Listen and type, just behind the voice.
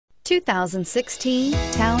2016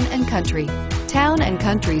 Town & Country. Town &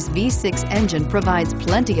 Country's V6 engine provides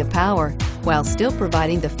plenty of power while still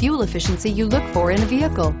providing the fuel efficiency you look for in a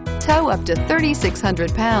vehicle. Tow up to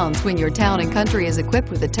 3,600 pounds when your Town & Country is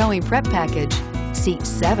equipped with a towing prep package. Seat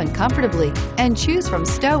 7 comfortably and choose from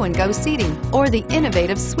stow and go seating or the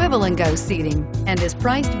innovative swivel and go seating, and is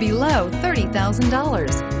priced below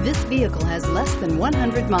 $30,000. This vehicle has less than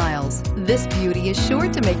 100 miles. This beauty is sure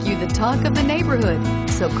to make you the talk of the neighborhood.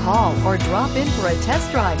 So call or drop in for a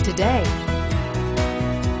test drive today.